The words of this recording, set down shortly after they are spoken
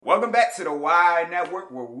Welcome back to the Y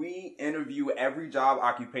Network, where we interview every job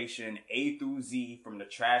occupation A through Z, from the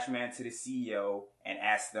trash man to the CEO, and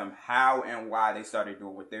ask them how and why they started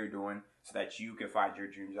doing what they're doing so that you can find your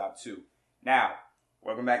dream job too. Now,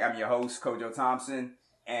 welcome back. I'm your host, Kojo Thompson,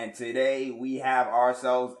 and today we have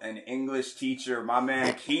ourselves an English teacher, my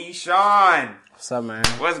man KeShawn. What's up, man?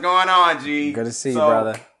 What's going on, G? Good to see you,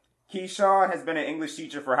 brother. KeShawn has been an English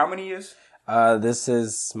teacher for how many years? This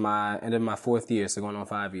is end of my 4th year, so going on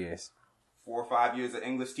 5 years. 4 or 5 years of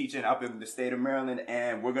English teaching up in the state of Maryland,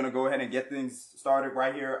 and we're going to go ahead and get things started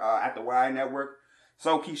right here at the Y Network.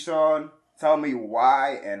 So, KeShawn, tell me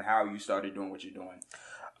why and how you started doing what you're doing.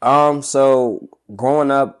 So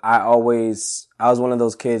growing up, I was one of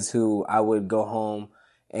those kids who I would go home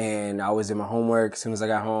and I always did my homework as soon as I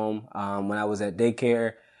got home. When I was at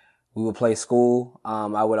daycare, we would play school.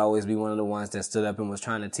 I would always be one of the ones that stood up and was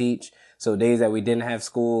trying to teach. So days that we didn't have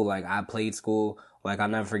school, like I played school. Like I'll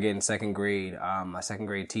never forget in 2nd grade, my 2nd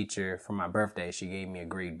grade teacher for my birthday, she gave me a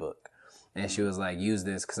grade book. And she was like, use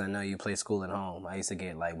this because I know you play school at home. I used to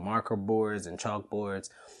get like marker boards and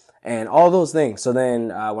chalkboards and all those things. So then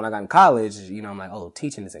when I got in college, I'm like, oh,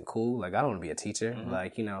 teaching isn't cool. Like I don't want to be a teacher.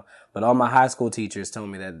 Mm-hmm. But all my high school teachers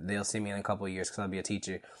told me that they'll see me in a couple of years because I'll be a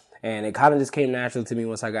teacher. And it kind of just came naturally to me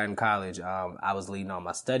once I got in college. I was leading all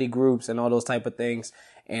my study groups and all those type of things.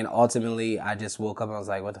 And ultimately, I just woke up and I was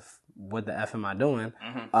like, what the F am I doing?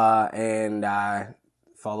 Mm-hmm. And I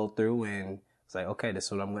followed through and was like, okay, this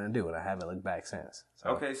is what I'm going to do. And I haven't looked back since.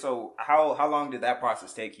 So. Okay, so how long did that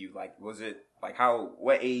process take you? Like, was it like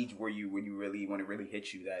what age were you when it really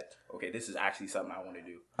hit you that, okay, this is actually something I want to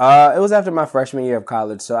do? It was after my freshman year of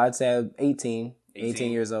college. So I'd say 18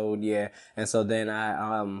 years old. Yeah. And so then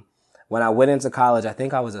when I went into college, I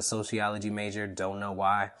think I was a sociology major. Don't know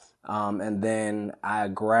why. And then I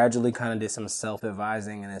gradually kind of did some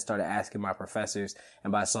self-advising and then started asking my professors.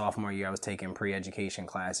 And by sophomore year, I was taking pre-education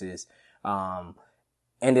classes.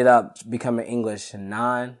 Ended up becoming English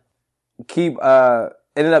ended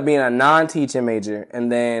up being a non-teaching major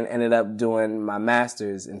and then ended up doing my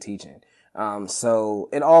master's in teaching. So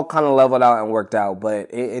it all kind of leveled out and worked out,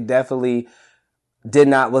 but it definitely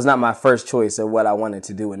was not my first choice of what I wanted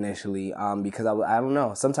to do initially. Because I don't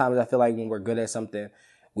know. Sometimes I feel like when we're good at something,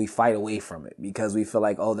 we fight away from it because we feel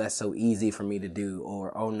like, oh, that's so easy for me to do,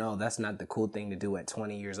 or, oh no, that's not the cool thing to do at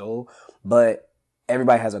 20 years old. But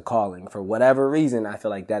everybody has a calling. For whatever reason, I feel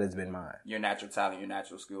like that has been mine. Your natural talent, your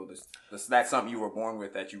natural skill. That's something you were born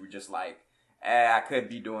with that you were just like, I could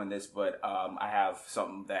be doing this, but I have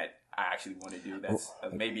something that I actually want to do. That's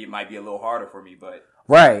maybe it might be a little harder for me, but.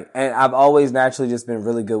 Right. And I've always naturally just been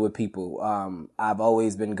really good with people. I've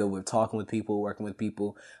always been good with talking with people, working with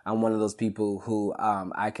people. I'm one of those people who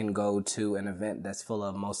I can go to an event that's full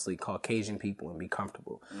of mostly Caucasian people and be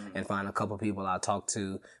comfortable and find a couple people I'll talk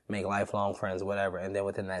to, make lifelong friends, whatever. And then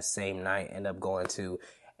within that same night, end up going to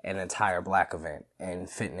an entire Black event and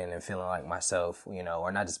fitting in and feeling like myself,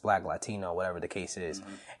 or not just Black, Latino, whatever the case is.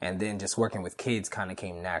 Mm-hmm. And then just working with kids kind of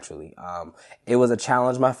came naturally. It was a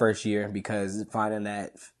challenge my first year because finding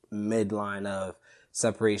that midline of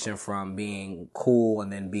separation from being cool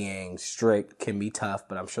and then being strict can be tough,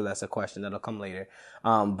 but I'm sure that's a question that'll come later.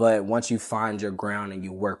 But once you find your ground and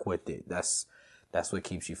you work with it, that's what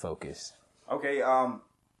keeps you focused. Okay.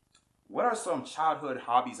 What are some childhood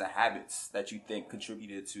hobbies or habits that you think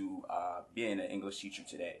contributed to being an English teacher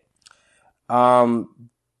today?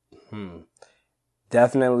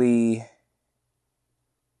 Definitely.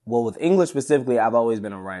 Well, with English specifically, I've always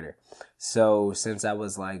been a writer. So since I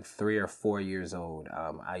was like 3 or 4 years old,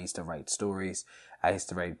 I used to write stories. I used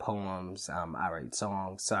to write poems. I write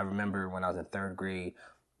songs. So I remember when I was in 3rd grade,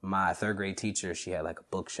 my 3rd grade teacher, she had like a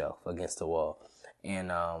bookshelf against the wall.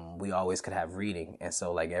 And we always could have reading. And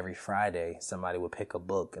so like every Friday, somebody would pick a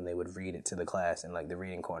book and they would read it to the class in like the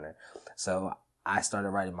reading corner. So I started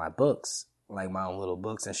writing my books, like my own little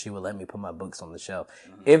books, and she would let me put my books on the shelf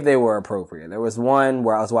if they were appropriate. There was one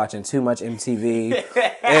where I was watching too much MTV.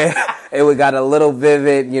 And it got a little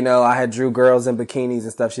vivid. I had drew girls in bikinis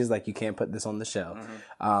and stuff. She's like, you can't put this on the shelf.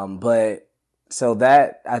 But so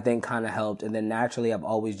that I think kind of helped. And then naturally, I've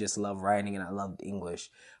always just loved writing and I loved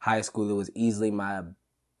English. High school, it was easily my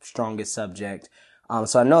strongest subject.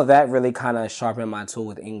 So I know that really kind of sharpened my tool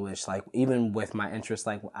with English. Like even with my interest,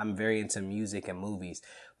 like I'm very into music and movies.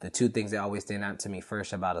 The two things that always stand out to me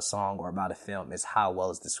first about a song or about a film is how well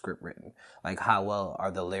is the script written? Like how well are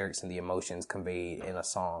the lyrics and the emotions conveyed in a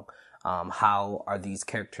song? How are these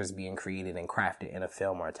characters being created and crafted in a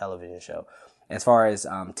film or a television show? As far as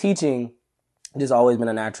teaching, just always been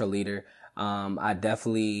a natural leader. I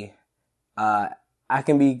definitely, I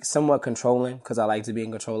can be somewhat controlling because I like to be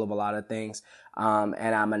in control of a lot of things. And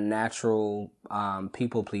I'm a natural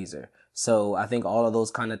people pleaser. So I think all of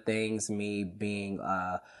those kind of things, me being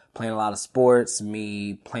playing a lot of sports,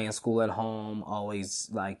 me playing school at home, always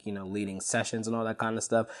like, leading sessions and all that kind of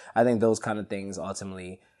stuff. I think those kind of things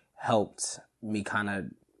ultimately helped me kind of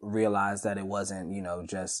realize that it wasn't,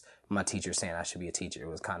 just my teacher saying I should be a teacher. It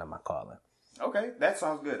was kind of my calling. Okay, that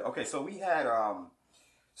sounds good. Okay, so we had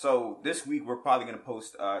so this week we're probably going to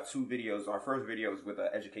post 2 videos. Our first video is with an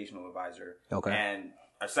educational advisor. Okay. And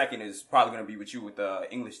our second is probably going to be with you with the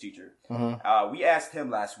English teacher. Mm-hmm. We asked him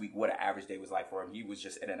last week what an average day was like for him. He was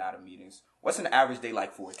just in and out of meetings. What's an average day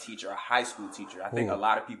like for a teacher, a high school teacher? I think a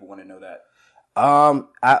lot of people want to know that.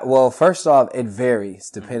 Well, first off, it varies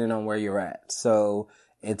depending on where you're at. So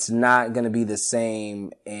it's not going to be the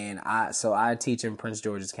same. So I teach in Prince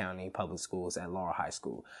George's County Public Schools at Laurel High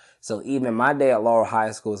School. So even my day at Laurel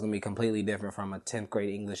High School is going to be completely different from a 10th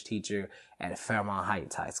grade English teacher at Fairmont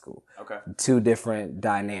Heights High School. Okay. 2 different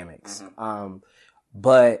dynamics.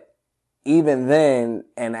 But even then,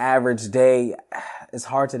 an average day, it's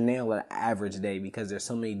hard to nail an average day because there's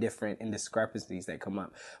so many different indiscrepancies that come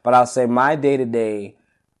up. But I'll say my day to day,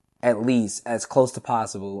 at least as close to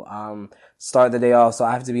possible, start the day off. So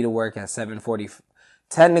I have to be to work at 7:40.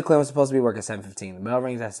 Technically, I'm supposed to be working at 7:15. The bell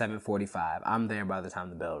rings at 7:45. I'm there by the time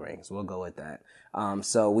the bell rings. We'll go with that.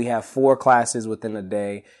 So we have 4 classes within a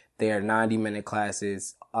day. They are 90-minute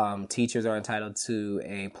classes. Teachers are entitled to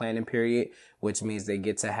a planning period, which means they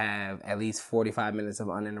get to have at least 45 minutes of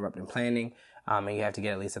uninterrupted planning. And you have to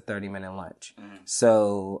get at least a 30-minute lunch.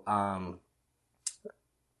 So,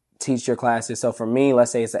 teach your classes. So for me,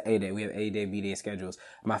 let's say it's an A-day. We have A-day, B-day schedules.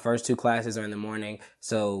 My first 2 classes are in the morning.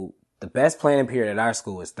 So the best planning period at our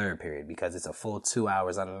school is 3rd period because it's a full 2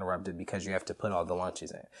 hours uninterrupted because you have to put all the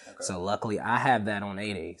lunches in. Okay. So luckily I have that on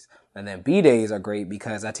A-days. And then B-days are great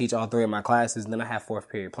because I teach all 3 of my classes and then I have 4th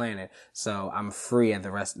period planning. So I'm free at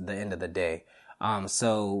the end of the day.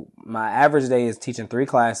 So my average day is teaching 3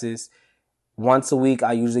 classes. Once a week,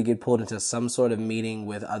 I usually get pulled into some sort of meeting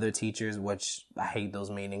with other teachers, which I hate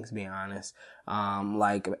those meetings, being honest.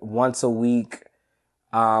 Like once a week,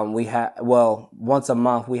 once a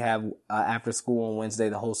month we have, after school on Wednesday,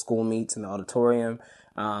 the whole school meets in the auditorium.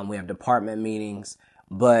 We have department meetings,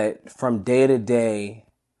 but from day to day,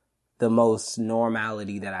 the most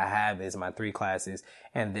normality that I have is my 3 classes.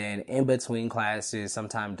 And then in between classes,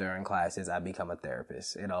 sometime during classes, I become a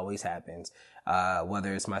therapist. It always happens.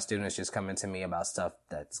 Whether it's my students just coming to me about stuff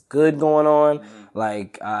that's good going on.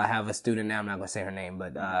 Like, I have a student now, I'm not going to say her name,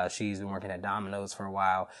 but, she's been working at Domino's for a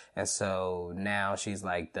while. And so now she's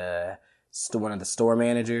like one of the store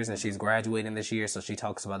managers and she's graduating this year. So she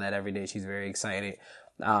talks about that every day. She's very excited.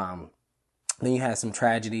 Then you have some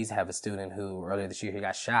tragedies. I have a student who earlier this year, he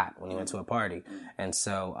got shot when he went to a party. And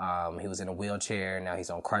so, he was in a wheelchair. Now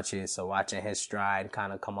he's on crutches. So watching his stride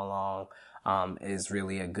kind of come along, is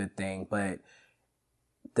really a good thing. But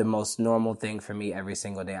the most normal thing for me every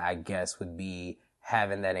single day, I guess, would be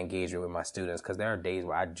having that engagement with my students. Cause there are days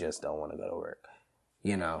where I just don't want to go to work,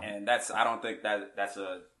 And I don't think that's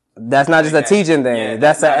not just a teaching thing. Yeah,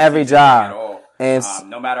 that's at every job. And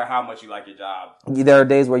no matter how much you like your job, there are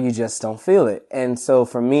days where you just don't feel it. And so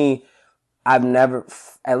for me, I've never,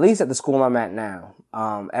 at least at the school I'm at now,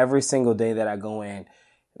 every single day that I go in,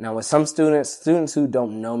 now with some students who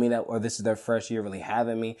don't know me that, or this is their first year really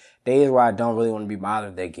having me, days where I don't really want to be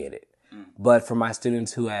bothered, they get it. But for my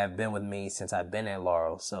students who have been with me since I've been at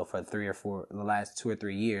Laurel, so for the last 2 or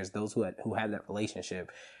 3 years, those who have that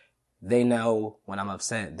relationship, they know when I'm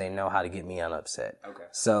upset, they know how to get me unupset. Okay.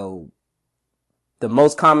 So the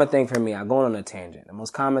most common thing for me, I'm going on a tangent. The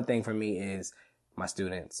most common thing for me is my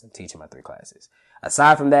students and teaching my 3 classes.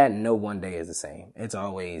 Aside from that, no one day is the same. It's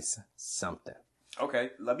always something. Okay.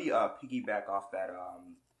 Let me piggyback off that.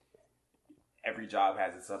 Every job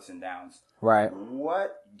has its ups and downs. Right.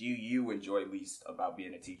 What do you enjoy least about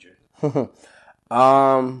being a teacher?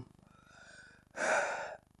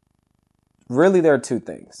 Really, there are 2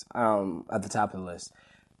 things at the top of the list.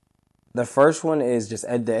 The first one is just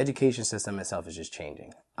the education system itself is just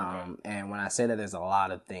changing. And when I say that, there's a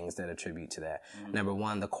lot of things that attribute to that. Number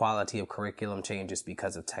one, the quality of curriculum changes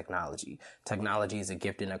because of technology. Technology is a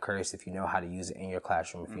gift and a curse if you know how to use it in your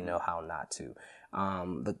classroom, if you know how not to.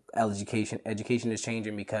 The education is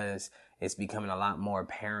changing because it's becoming a lot more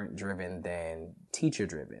parent driven than teacher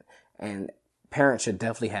driven. And parents should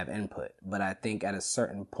definitely have input. But I think at a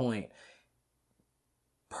certain point,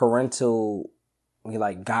 parental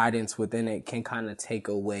guidance within it can kind of take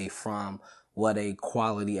away from what a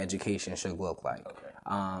quality education should look like. Okay.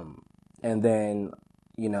 And then,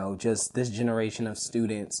 just this generation of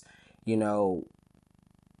students,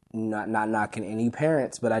 not knocking any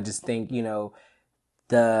parents, but I just think,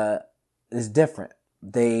 it's different.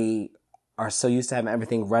 They are so used to having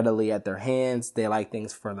everything readily at their hands. They like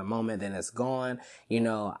things for the moment, then it's gone. It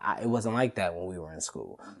wasn't like that when we were in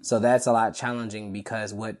school. So that's a lot challenging,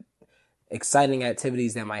 because what exciting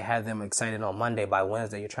activities that might have them excited on Monday, by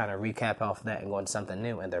Wednesday, you're trying to recap off that and go into something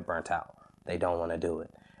new, and they're burnt out. They don't want to do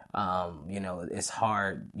it. It's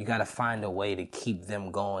hard. You got to find a way to keep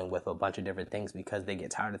them going with a bunch of different things, because they get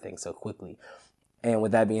tired of things so quickly. And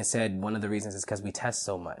with that being said, one of the reasons is because we test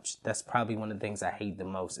so much. That's probably one of the things I hate the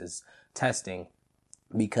most, is testing,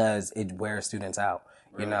 because it wears students out.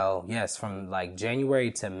 Really? Yes, from like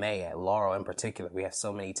January to May at Laurel in particular, we have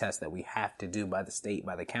so many tests that we have to do by the state,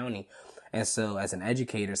 by the county. And so as an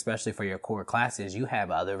educator, especially for your core classes, you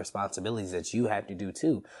have other responsibilities that you have to do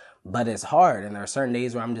too. But it's hard. And there are certain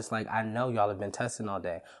days where I'm just like, I know y'all have been testing all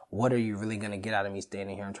day. What are you really going to get out of me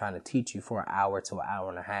standing here and trying to teach you for an hour to an hour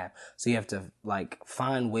and a half? So you have to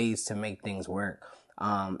find ways to make things work.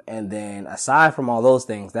 And then aside from all those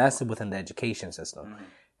things, that's within the education system. Mm-hmm.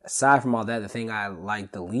 Aside from all that, the thing I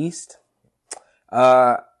like the least,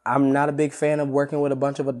 I'm not a big fan of working with a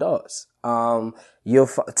bunch of adults. To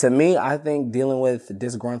me, I think dealing with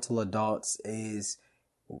disgruntled adults is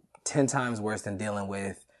 10 times worse than dealing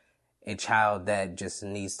with a child that just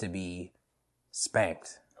needs to be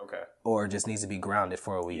spanked. Okay. Or just needs to be grounded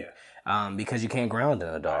for a week. Yeah. Because you can't ground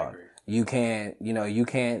an adult. I agree. You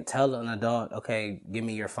can't tell an adult, okay, give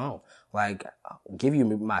me your phone. Give you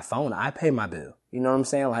my phone. I pay my bill. You know what I'm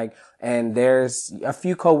saying? And there's a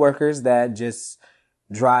few coworkers that just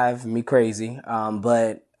drive me crazy.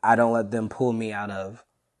 But I don't let them pull me out of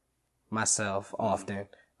myself often.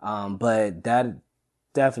 But that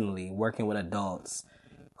definitely, working with adults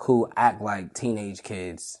who act like teenage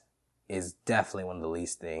kids is definitely one of the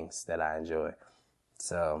least things that I enjoy.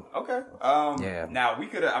 So okay, yeah. Now we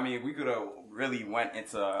could have really went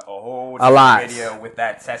into a whole video with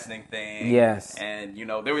that testing thing. Yes, and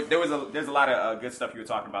there's a lot of good stuff you were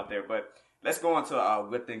talking about there. But let's go on to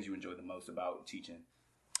what things you enjoy the most about teaching.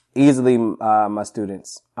 Easily, my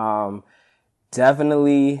students.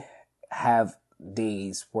 Definitely have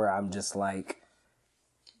days where I'm just like,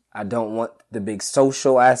 I don't want the big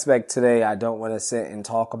social aspect today. I don't want to sit and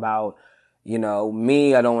talk about,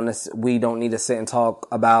 me. We don't need to sit and talk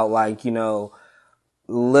about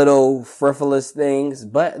little frivolous things.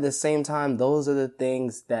 But at the same time, those are the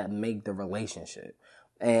things that make the relationship.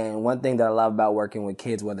 And one thing that I love about working with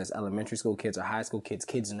kids, whether it's elementary school kids or high school kids,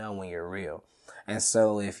 kids know when you're real. And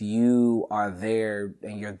so if you are there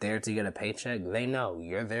and you're there to get a paycheck, they know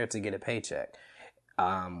you're there to get a paycheck.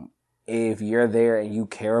 If you're there and you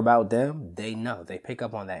care about them, they know. They pick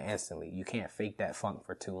up on that instantly. You can't fake that funk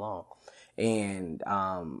for too long. And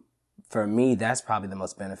for me, that's probably the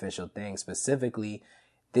most beneficial thing. Specifically,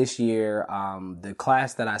 this year, the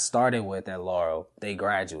class that I started with at Laurel, they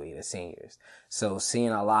graduated, seniors. So seeing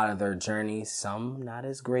a lot of their journeys, some not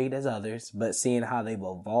as great as others, but seeing how they've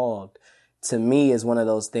evolved, to me is one of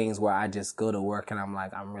those things where I just go to work and I'm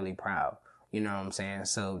like, I'm really proud. You know what I'm saying?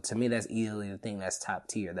 So to me, that's easily the thing that's top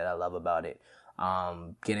tier that I love about it.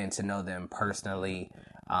 Getting to know them personally,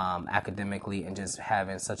 academically, and just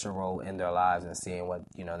having such a role in their lives and seeing what,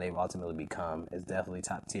 they've ultimately become is definitely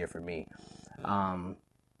top tier for me.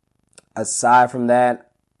 Aside from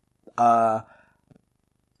that, I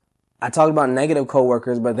talked about negative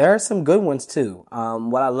coworkers, but there are some good ones too.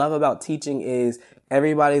 What I love about teaching is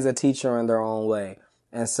everybody's a teacher in their own way.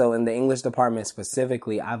 And so in the English department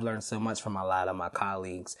specifically, I've learned so much from a lot of my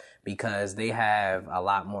colleagues because they have a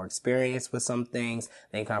lot more experience with some things.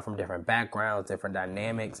 They come from different backgrounds, different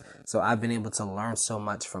dynamics. So I've been able to learn so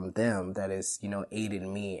much from them that is, aided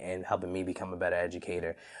me and helping me become a better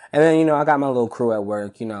educator. And then, I got my little crew at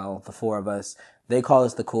work, the four of us. They call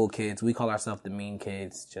us the cool kids. We call ourselves the mean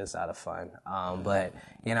kids, just out of fun.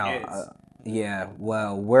 Yeah,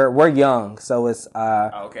 well, we're young, so it's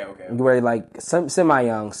okay. We're like semi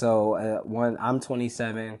young. So I'm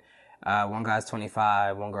 27, one guy's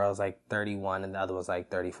 25, one girl's like 31, and the other was like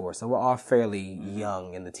 34. So we're all fairly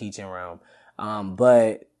young in the teaching realm.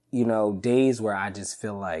 But days where I just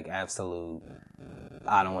feel like absolute,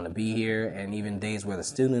 I don't want to be here, and even days where the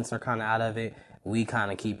students are kind of out of it, we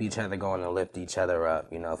kind of keep each other going and lift each other up.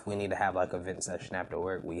 If we need to have like a vent session after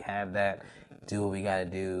work, we have that. Do what we got to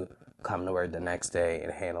do. Come to work the next day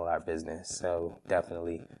and handle our business. So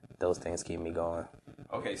definitely those things keep me going.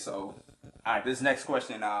 Okay, so all right, this next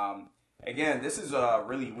question, again, this is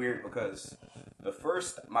really weird because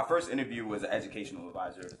my first interview was an educational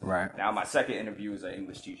advisor. Right. Now my second interview is an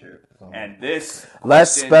English teacher. And this let's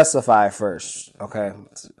specify first, okay?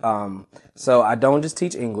 So I don't just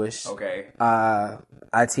teach English. Okay.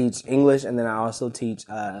 I teach English, and then I also teach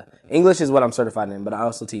English is what I'm certified in, but I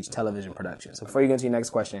also teach television production. So before you get to your next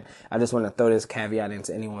question, I just want to throw this caveat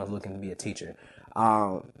into anyone who's looking to be a teacher.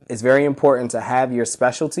 It's very important to have your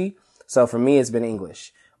specialty. So for me, it's been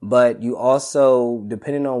English. But you also,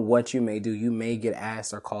 depending on what you may do, you may get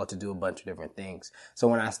asked or called to do a bunch of different things. So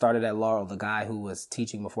when I started at Laurel, the guy who was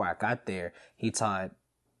teaching before I got there, he taught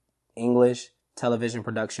English, television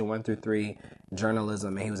production 1 through 3,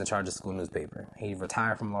 journalism, and he was in charge of school newspaper. He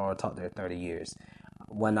retired from Laurel, taught there 30 years.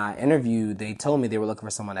 When I interviewed, they told me they were looking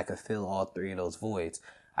for someone that could fill all 3 of those voids.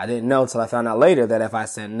 I didn't know till I found out later that if I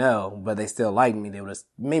said no, but they still liked me, they would have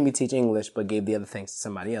made me teach English, but gave the other things to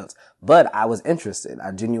somebody else. But I was interested.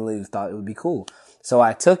 I genuinely thought it would be cool. So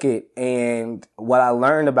I took it, and what I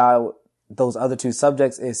learned about those other 2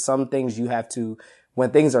 subjects is some things you have to,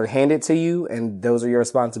 when things are handed to you and those are your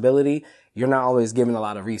responsibility, you're not always given a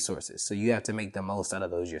lot of resources. So you have to make the most out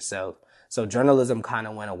of those yourself. So journalism kind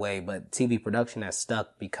of went away, but TV production has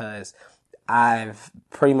stuck because I've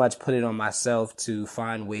pretty much put it on myself to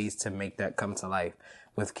find ways to make that come to life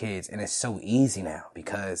with kids. And it's so easy now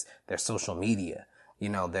because there's social media. You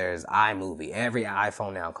know, there's iMovie. Every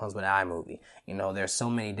iPhone now comes with iMovie. You know, there's so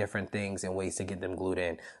many different things and ways to get them glued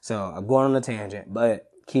in. So I'm going on a tangent, but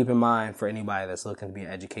keep in mind for anybody that's looking to be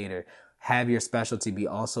an educator, have your specialty, but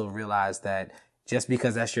also realize that just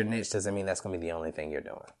because that's your niche doesn't mean that's going to be the only thing you're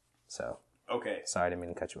doing. So, okay. Sorry, I didn't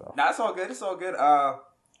mean to cut you off. No, it's all good. It's all good.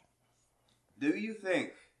 Do you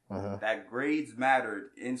think that grades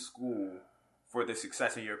mattered in school for the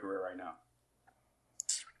success of your career right now?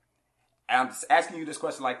 And I'm just asking you this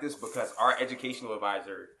question like this because our educational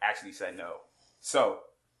advisor actually said no. So,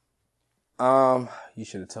 you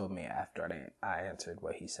should have told me after I answered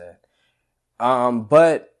what he said.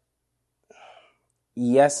 But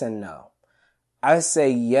yes and no. I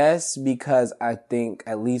say yes because I think,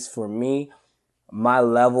 at least for me, my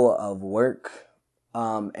level of work,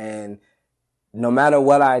 and no matter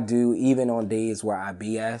what I do, even on days where I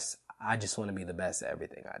BS, I just want to be the best at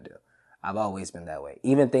everything I do. I've always been that way.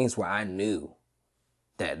 Even things where I knew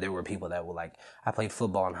that there were people that were like, I played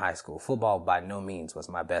football in high school. Football by no means was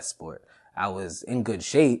my best sport. I was in good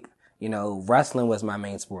shape. You know, wrestling was my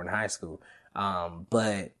main sport in high school.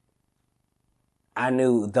 But I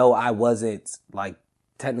knew, though I wasn't like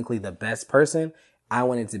technically the best person, I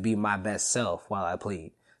wanted to be my best self while I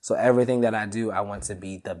played. So everything that I do, I want to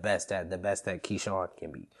be the best that KeShawn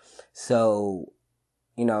can be. So,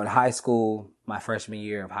 you know, in high school, my freshman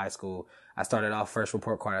year of high school, I started off first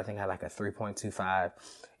report card. I think I had like a 3.25.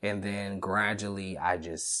 And then gradually I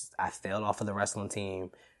failed off of the wrestling team.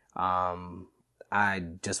 I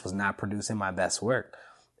just was not producing my best work.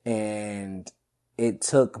 And it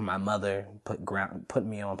took my mother put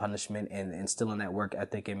me on punishment and instilling that work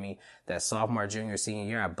ethic in me. That sophomore, junior, senior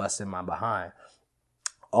year, I busted my behind.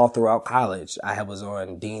 All throughout college, I was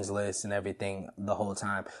on dean's lists and everything the whole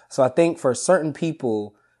time. So I think for certain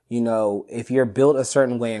people, you know, if you're built a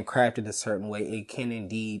certain way and crafted a certain way, it can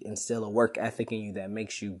indeed instill a work ethic in you that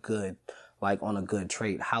makes you good, like on a good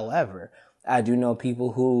trait. However, I do know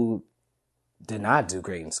people who did not do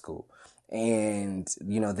great in school. And,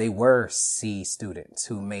 you know, they were C students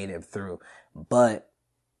who made it through. But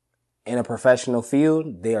in a professional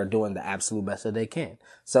field, they are doing the absolute best that they can.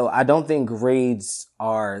 So I don't think grades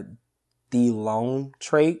are the lone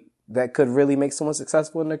trait that could really make someone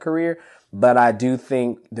successful in their career. But I do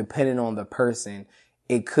think, depending on the person,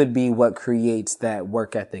 it could be what creates that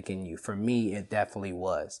work ethic in you. For me, it definitely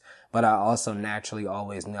was. But I also naturally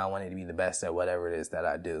always knew I wanted to be the best at whatever it is that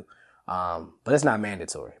I do. But it's not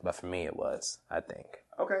mandatory. But for me, it was, I think.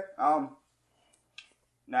 Okay.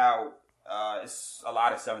 Now, it's a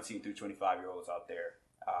lot of 17 through 25-year-olds out there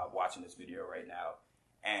watching this video right now.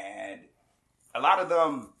 And a lot of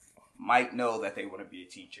them might know that they want to be a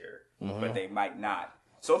teacher, but they might not.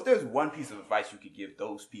 So if there's one piece of advice you could give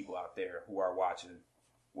those people out there who are watching,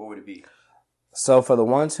 what would it be? So for the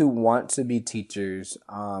ones who want to be teachers,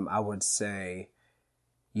 I would say,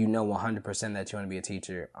 you know 100% that you want to be a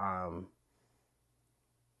teacher.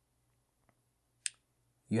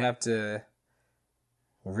 You have to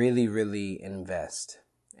really, really invest.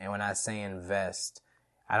 And when I say invest,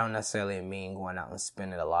 I don't necessarily mean going out and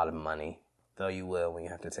spending a lot of money, though you will when you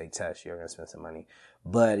have to take tests, you're going to spend some money.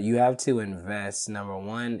 But you have to invest, number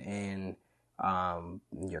one, in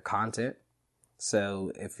your content.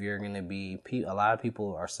 So if you're going to be, a lot of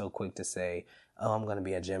people are so quick to say, oh, I'm going to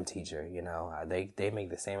be a gym teacher. You know, they make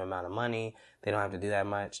the same amount of money. They don't have to do that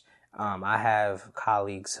much. I have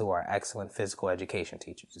colleagues who are excellent physical education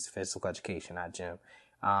teachers. It's physical education, not gym.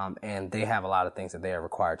 And they have a lot of things that they are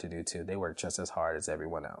required to do too. They work just as hard as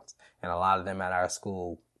everyone else. And a lot of them at our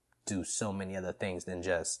school do so many other things than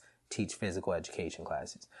just teach physical education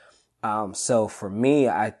classes. So for me,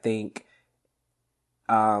 I think,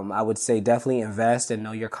 I would say definitely invest and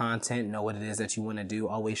know your content, know what it is that you want to do.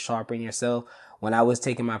 Always sharpen yourself. When I was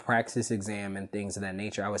taking my practice exam and things of that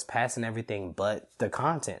nature, I was passing everything but the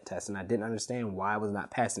content test. And I didn't understand why I was not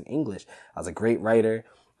passing English. I was a great writer.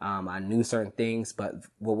 I knew certain things, but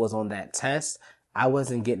what was on that test, I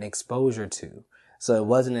wasn't getting exposure to. So it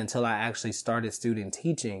wasn't until I actually started student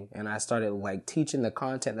teaching and I started like teaching the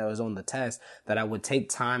content that was on the test that I would take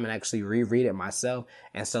time and actually reread it myself.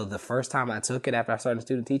 And so the first time I took it after I started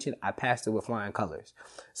student teaching, I passed it with flying colors.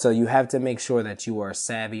 So you have to make sure that you are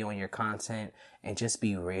savvy on your content and just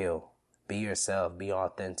be real, be yourself, be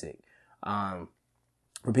authentic. For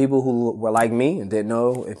people who were like me and didn't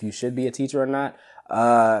know if you should be a teacher or not,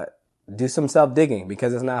 do some self-digging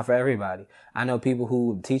because it's not for everybody. I know people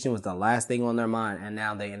who teaching was the last thing on their mind and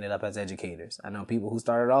now they ended up as educators. I know people who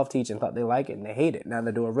started off teaching, thought they like it and they hate it. Now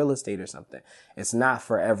they're doing real estate or something. It's not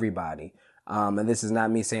for everybody. And this is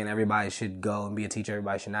not me saying everybody should go and be a teacher.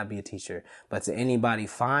 Everybody should not be a teacher. But to anybody,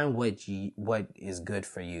 find what is good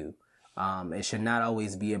for you. It should not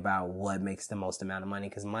always be about what makes the most amount of money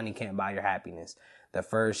because money can't buy your happiness. The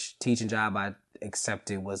first teaching job I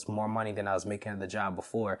accepted was more money than I was making at the job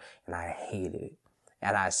before, and I hated it.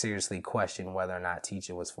 And I seriously questioned whether or not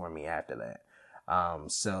teaching was for me after that.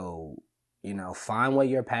 So, find what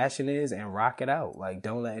your passion is and rock it out. Like,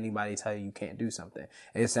 don't let anybody tell you can't do something.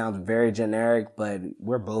 It sounds very generic, but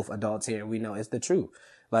we're both adults here and we know it's the truth.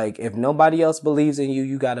 Like, if nobody else believes in you,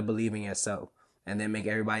 you got to believe in yourself. And then make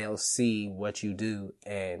everybody else see what you do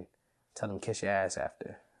and tell them kiss your ass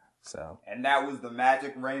after. So. And that was the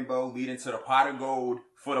magic rainbow leading to the pot of gold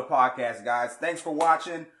for the podcast, guys. Thanks for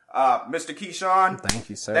watching. Mr. KeShawn.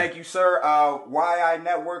 Thank you, sir. Thank you, sir. YI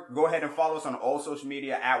Network. Go ahead and follow us on all social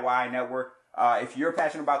media at YI Network. If you're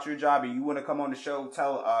passionate about your job and you want to come on the show,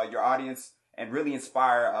 tell your audience and really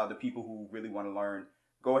inspire the people who really want to learn,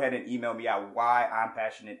 go ahead and email me at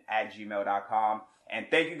whyimpassionate@gmail.com. And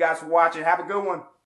thank you guys for watching. Have a good one.